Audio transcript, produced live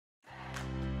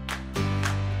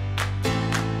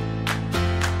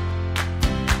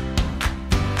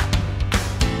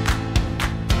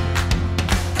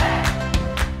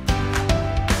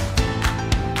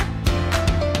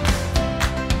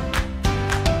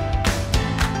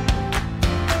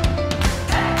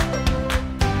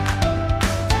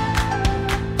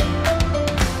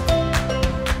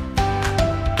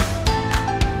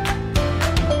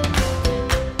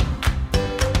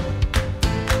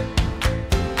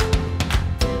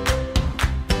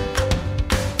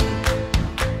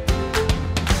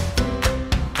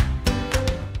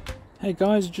Hey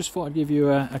guys, just thought I'd give you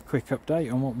a quick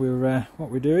update on what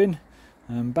we're doing.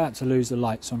 I'm about to lose the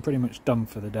light, so I'm pretty much done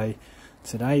for the day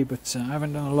today, but I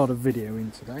haven't done a lot of video in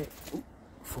today. Ooh,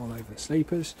 fall over the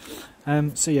sleepers.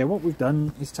 So yeah, what we've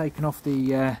done is taken off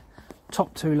the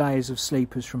top two layers of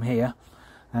sleepers from here,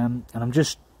 and I'm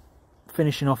just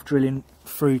finishing off drilling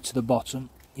through to the bottom.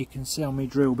 You can see on my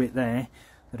drill bit there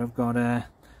that I've got a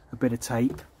bit of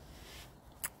tape,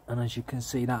 and as you can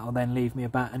see, that'll then leave me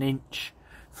about an inch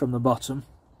from the bottom.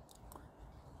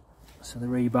 So the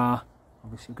rebar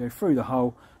obviously will go through the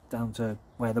hole down to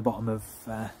where the bottom of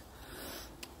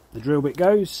the drill bit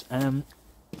goes.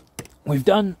 We've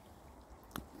done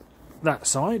that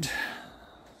side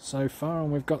so far,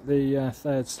 and we've got the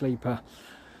third sleeper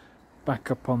back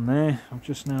up on there. I've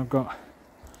just now got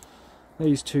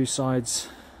these two sides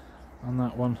on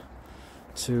that one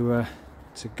to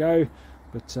go,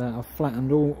 but I've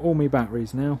flattened all my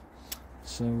batteries now,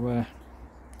 so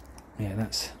yeah,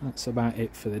 that's about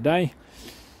it for the day.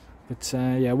 But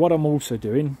yeah, what I'm also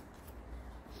doing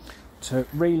to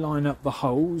reline up the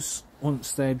holes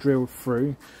once they're drilled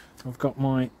through, I've got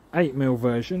my 8mm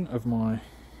version of my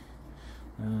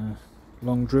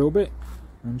long drill bit,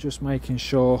 and just making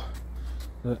sure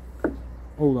that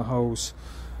all the holes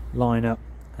line up.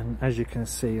 And as you can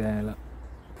see there, look,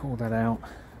 pull that out,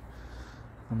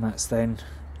 and that's then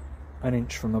an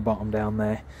inch from the bottom down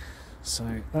there.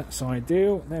 So that's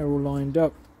ideal. They're all lined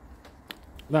up.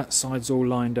 That side's all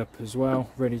lined up as well,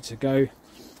 ready to go.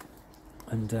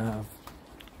 And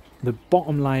the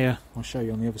bottom layer, I'll show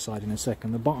you on the other side in a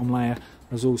second, the bottom layer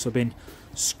has also been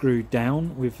screwed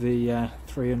down with the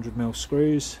 300mm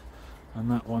screws, and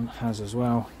that one has as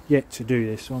well. Yet to do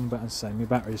this one, but as I say, my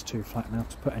battery is too flat now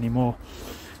to put any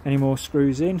more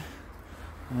screws in.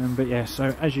 But yeah,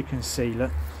 so as you can see,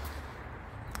 look,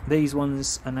 these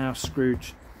ones are now screwed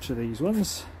to these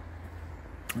ones,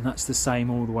 and that's the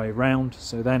same all the way round,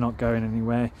 so they're not going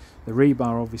anywhere. The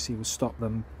rebar obviously will stop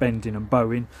them bending and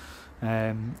bowing.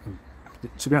 To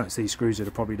be honest, these screws would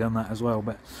have probably done that as well,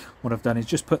 but what I've done is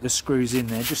just put the screws in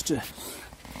there just to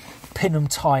pin them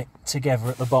tight together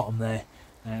at the bottom there,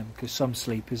 because some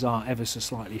sleepers are ever so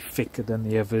slightly thicker than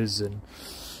the others and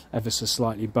ever so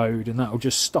slightly bowed, and that will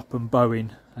just stop them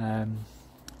bowing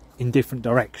in different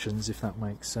directions, if that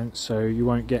makes sense. So you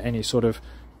won't get any sort of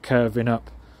curving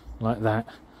up like that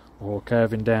or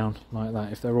curving down like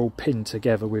that. If they're all pinned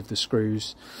together with the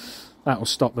screws, that will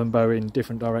stop them bowing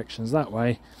different directions that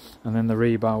way, and then the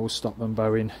rebar will stop them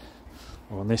bowing,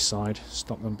 or on this side,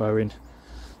 stop them bowing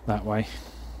that way.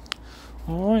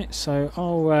 Alright, so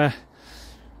I'll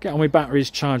get all my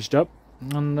batteries charged up,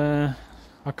 and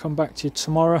I'll come back to you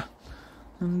tomorrow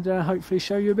and hopefully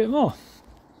show you a bit more.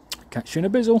 Catch you in a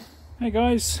bizzle. Hey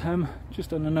guys, just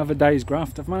done another day's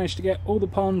graft. I've managed to get all the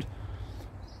pond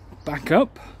back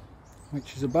up,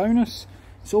 which is a bonus.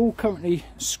 It's all currently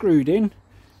screwed in.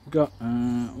 We've got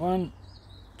 1,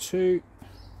 2,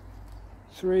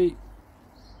 3,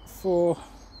 4,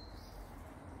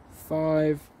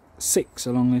 5, 6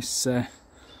 along this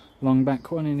long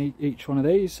back one in each one of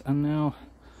these, and now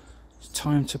it's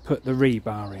time to put the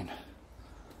rebar in.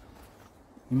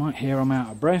 You might hear I'm out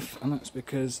of breath, and that's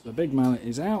because the big mallet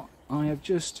is out. I have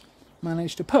just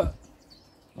managed to put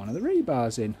one of the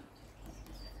rebars in.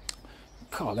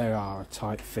 God, they are a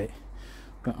tight fit,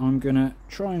 but I'm gonna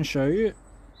try and show you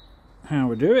how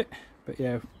we do it. But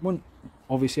yeah,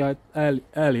 obviously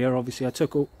earlier I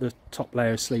took all the top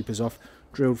layer of sleepers off,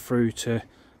 drilled through to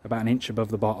about an inch above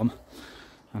the bottom,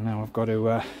 and now I've got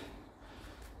to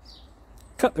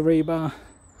cut the rebar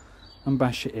and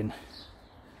bash it in.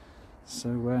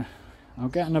 So I'll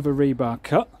get another rebar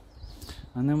cut,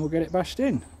 and then we'll get it bashed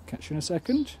in. Catch you in a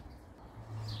second.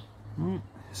 Right,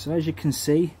 so as you can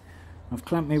see, I've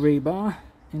clamped my rebar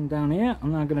in down here.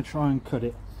 I'm now going to try and cut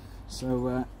it.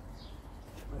 So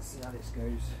let's see how this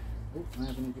goes. Oh, I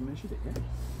haven't even measured it yet.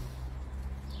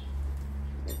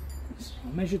 So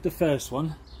I measured the first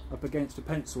one up against a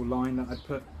pencil line that I'd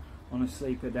put on a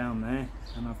sleeper down there,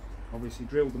 and I've obviously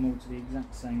drilled them all to the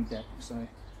exact same depth, so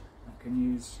I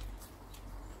can use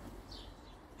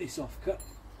this offcut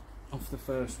off the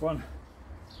first one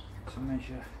to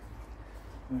measure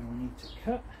where we need to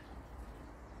cut,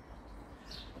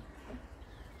 like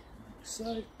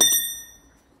so.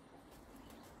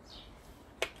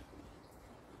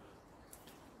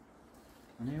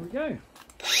 And here we go.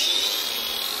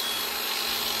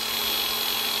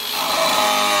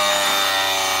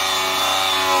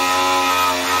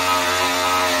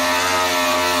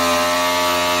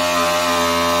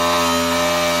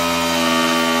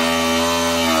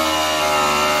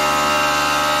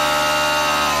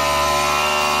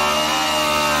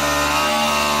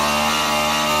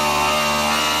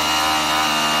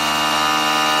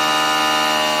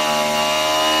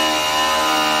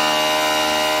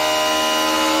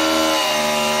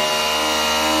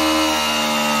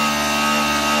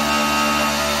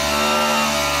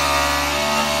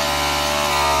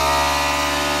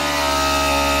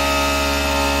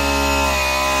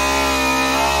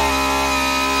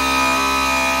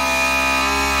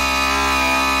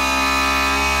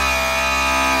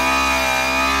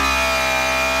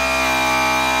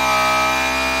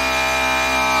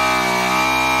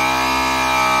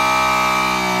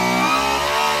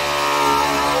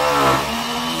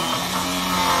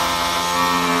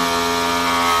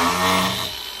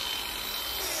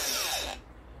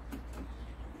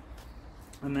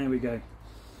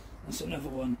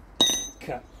 another one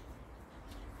cut.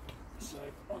 So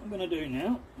what I'm going to do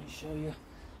now is show you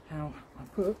how I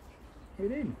put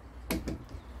it in. On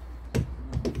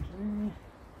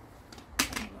the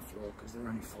floor because they're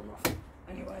only fall off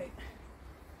anyway.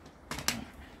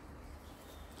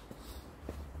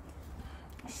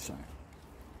 So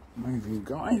move you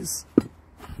guys.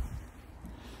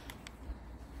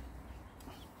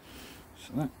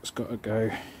 So that's got to go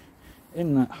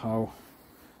in that hole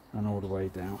and all the way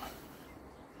down.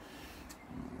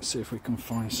 Let's see if we can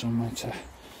find somewhere to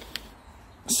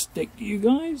stick you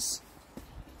guys.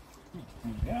 There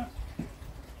we go.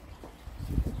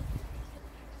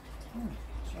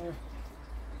 So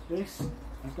this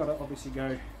has got to obviously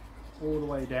go all the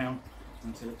way down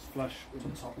until it's flush with the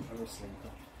top of the sleeper.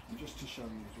 And just to show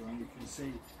you as well, you can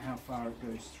see how far it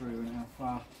goes through and how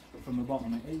far from the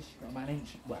bottom it is. You've got about an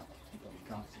inch, well, you probably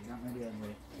can't see that, maybe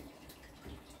only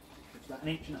it's about 1.5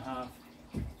 inches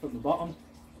from the bottom,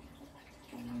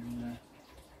 and then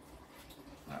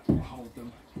that will hold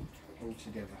them all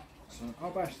together. So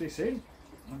I'll bash this in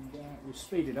and we'll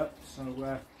speed it up so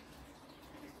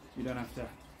you don't have to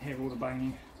hear all the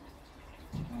banging.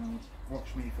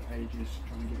 Watch me for ages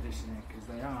trying to get this in there because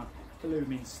they are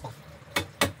blooming stuff.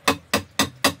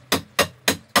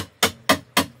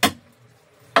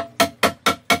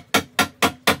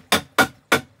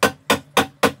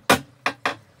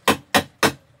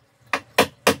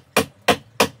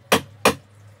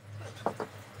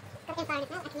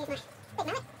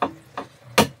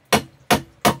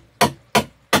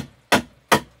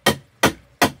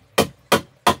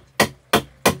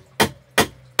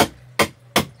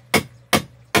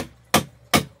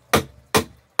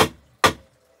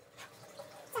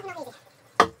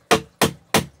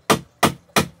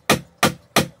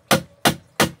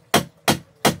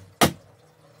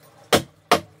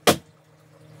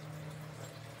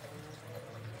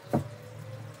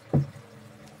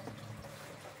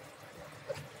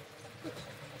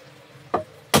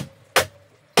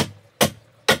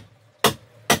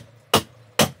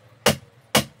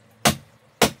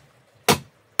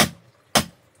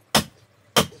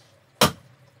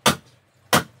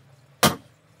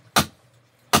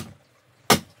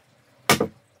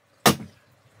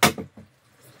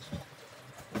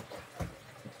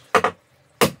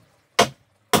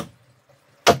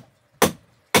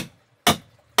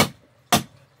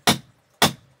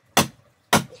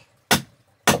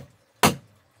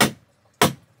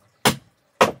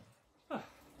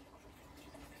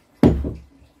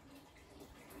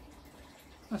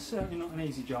 That's certainly not an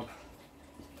easy job.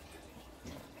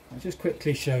 I'll just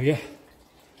quickly show you.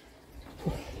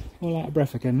 All out of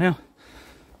breath again now.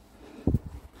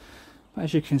 But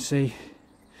as you can see,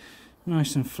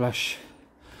 nice and flush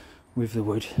with the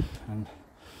wood. And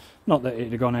not that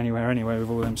it'd have gone anywhere anyway with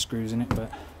all them screws in it, but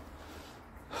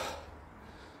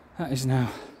that is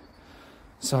now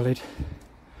solid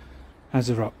as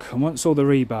a rock. And once all the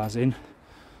rebar's in,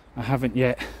 I haven't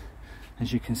yet,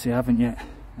 as you can see, I haven't yet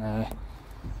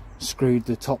screwed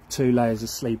the top 2 layers of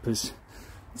sleepers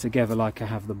together like I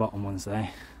have the bottom ones there.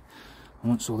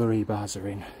 And once all the rebars are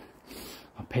in,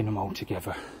 I'll pin them all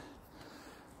together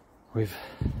with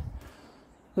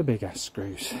the big ass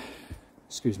screws.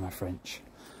 Excuse my French.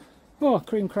 Oh,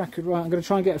 cream crackered. Right, I'm going to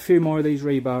try and get a few more of these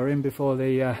rebar in before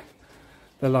the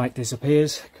light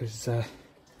disappears, because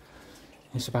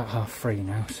it's about 3:30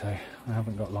 now, so I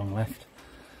haven't got long left.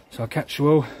 So I'll catch you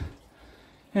all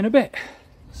in a bit.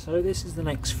 So this is the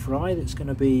next fry that's going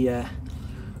to be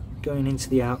going into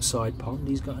the outside pond.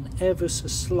 He's got an ever so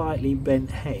slightly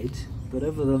bent head, but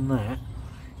other than that,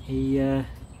 he is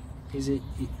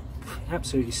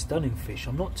absolutely stunning fish.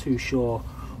 I'm not too sure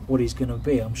what he's going to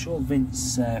be. I'm sure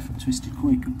Vince from Twisted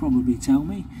Koi could probably tell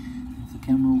me if the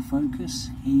camera will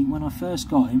focus. When I first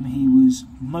got him, he was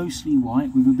mostly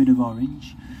white with a bit of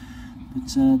orange,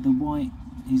 but the white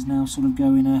is now sort of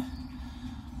going a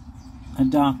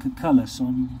darker colour, so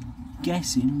I'm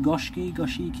guessing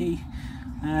goshiki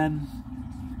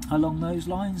along those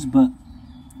lines, but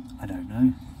I don't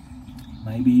know,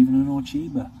 maybe even an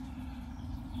orchiba.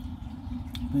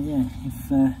 But yeah,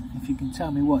 if you can tell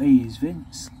me what he is,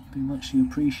 Vince, it'd be muchly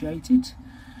appreciated.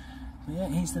 But yeah,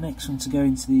 here's the next one to go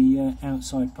into the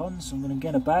outside pond, so I'm going to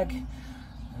get a bag,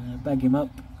 bag him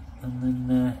up, and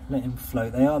then let him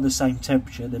float. They are the same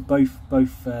temperature. They're both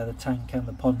the tank and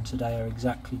the pond today are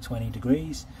exactly 20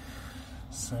 degrees.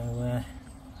 So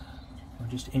I'll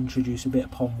just introduce a bit of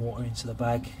pond water into the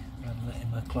bag and let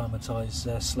him acclimatise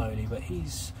slowly. But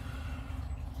he's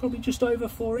probably just over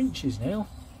 4 inches now,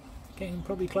 getting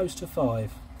probably close to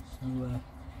 5. So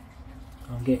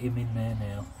I'll get him in there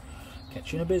now.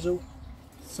 Catch you in a bizzle.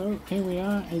 So here we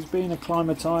are, he's been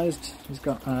acclimatised. He's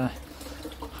got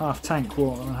half tank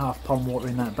water and half pond water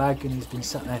in that bag, and he's been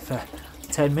sat there for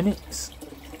 10 minutes.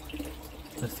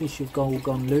 The fish have all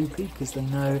gone loopy because they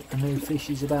know a new fish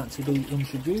is about to be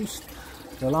introduced.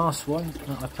 The last one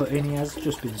that I put in, he has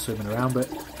just been swimming around, but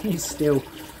he's still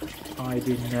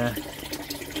hiding under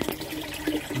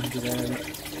there.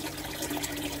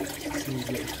 See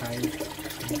his little tail.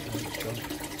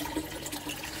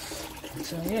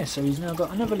 So yeah, so he's now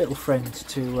got another little friend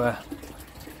to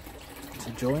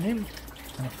join him.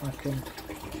 And if I can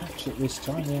catch it this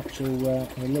time, the actual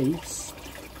release.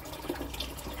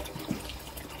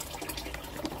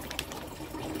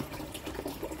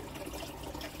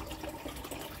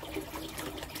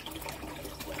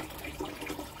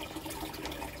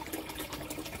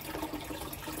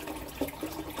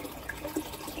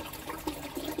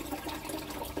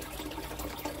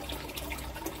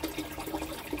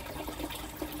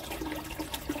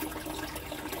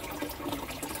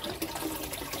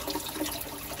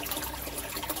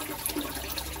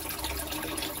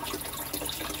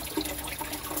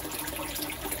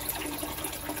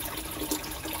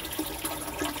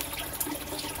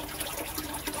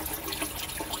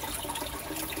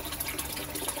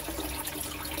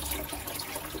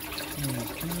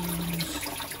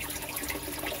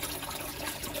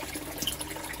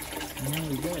 There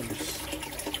he goes.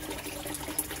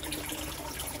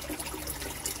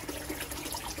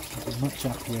 I'm much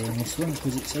happier in this one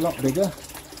because it's a lot bigger.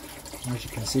 As you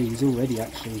can see, he's already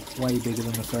actually way bigger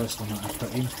than the first one that I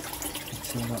put in.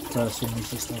 So that first one was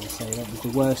just, as I say, that was the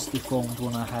worst deformed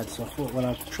one I had. So I thought, well,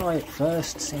 I'll try it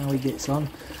first, see how he gets on.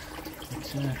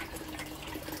 But, yeah,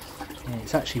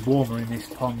 it's actually warmer in this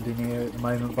pond in here at the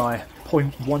moment by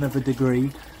 0.1 of a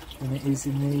degree than it is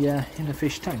in the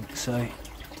fish tank. So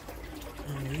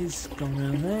there he is, gone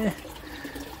round there,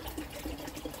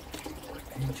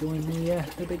 enjoying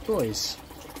the big boys.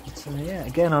 So yeah,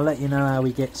 again, I'll let you know how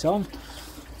he gets on.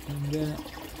 And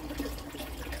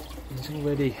he's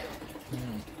already,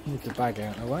 move the bag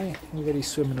out of the way, already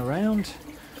swimming around.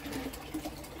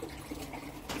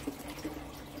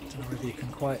 Don't know whether you can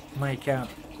quite make out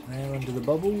there under the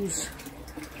bubbles.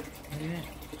 Yeah,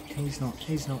 he's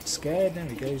not scared. There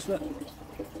he goes, look.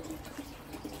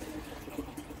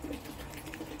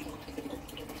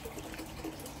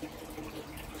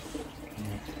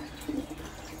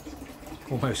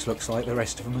 Almost looks like the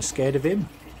rest of them are scared of him.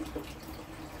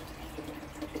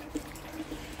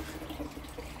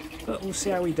 But we'll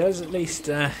see how he does. At least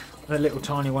the little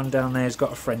tiny one down there has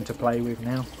got a friend to play with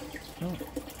now. Oh,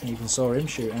 even saw him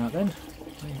shoot out then.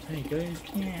 There he goes.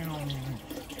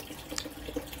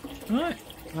 Right,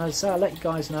 so I'll let you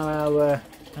guys know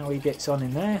how he gets on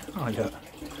in there. Oh look,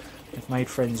 they've made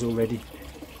friends already.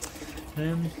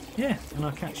 Yeah, and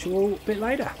I'll catch you all a bit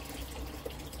later.